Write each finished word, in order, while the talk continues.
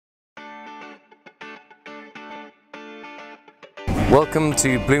Welcome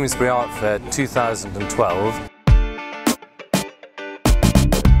to Bloomsbury Art Fair 2012.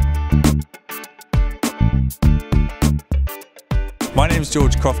 My name is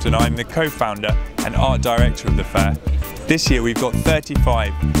George Crofton. I'm the co-founder and art director of the fair. This year we've got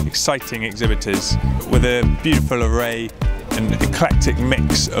 35 exciting exhibitors with a beautiful array and eclectic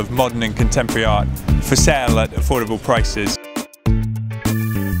mix of modern and contemporary art for sale at affordable prices.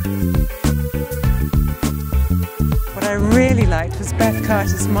 What I really liked was Beth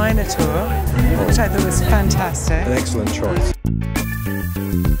Carter's Minotaur, which I thought was fantastic. An excellent choice.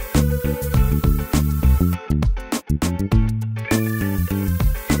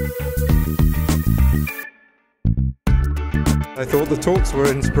 I thought the talks were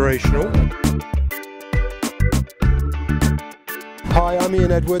inspirational. Hi, I'm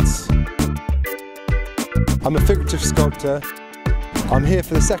Ian Edwards. I'm a figurative sculptor. I'm here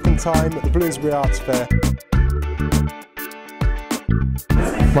for the second time at the Bloomsbury Art Fair.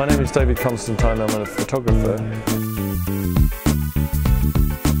 My name is David Constantine, I'm a photographer.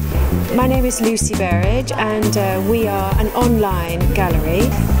 My name is Lucy Berridge and we are an online gallery.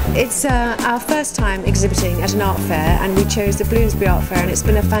 It's our first time exhibiting at an art fair and we chose the Bloomsbury Art Fair and it's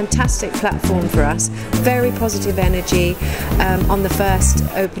been a fantastic platform for us. Very positive energy on the first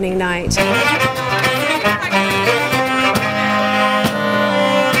opening night.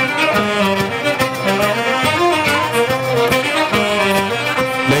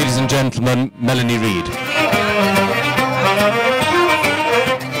 Ladies and gentlemen, Melanie Reid.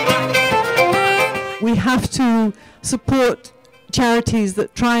 We have to support charities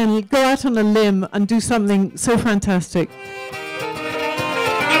that try and go out on a limb and do something so fantastic.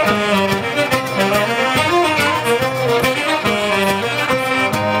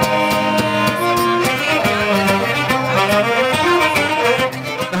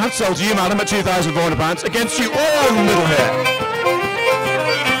 I have sold to you, madam, at £2,400 against you all in the middle here.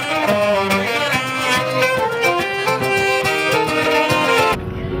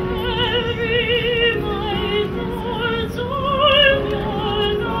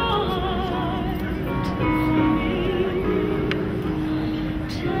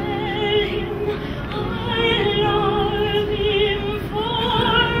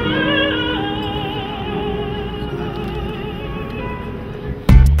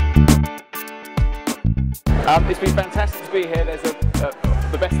 It's been fantastic to be here.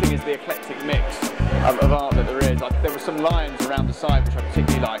 The best thing is the eclectic mix of art that there is. There were some lions around the side which I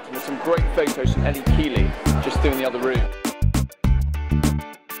particularly liked, and there's some great photos from Ellie Keeley just doing the other room.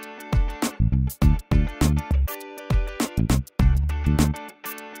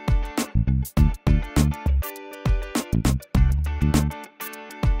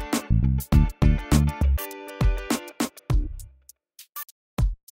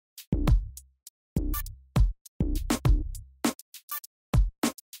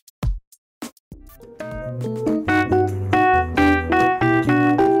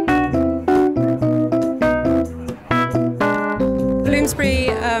 Bloomsbury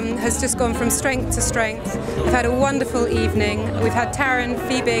has just gone from strength to strength. We've had a wonderful evening. We've had Taran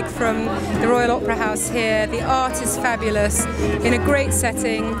Fiebig from the Royal Opera House here. The art is fabulous, in a great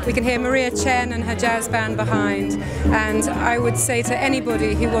setting. We can hear Maria Chen and her jazz band behind. And I would say to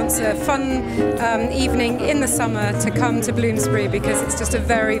anybody who wants a fun evening in the summer to come to Bloomsbury, because it's just a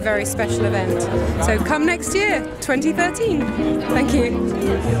very, very special event. So come next year, 2013. Thank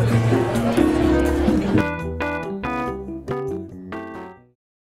you.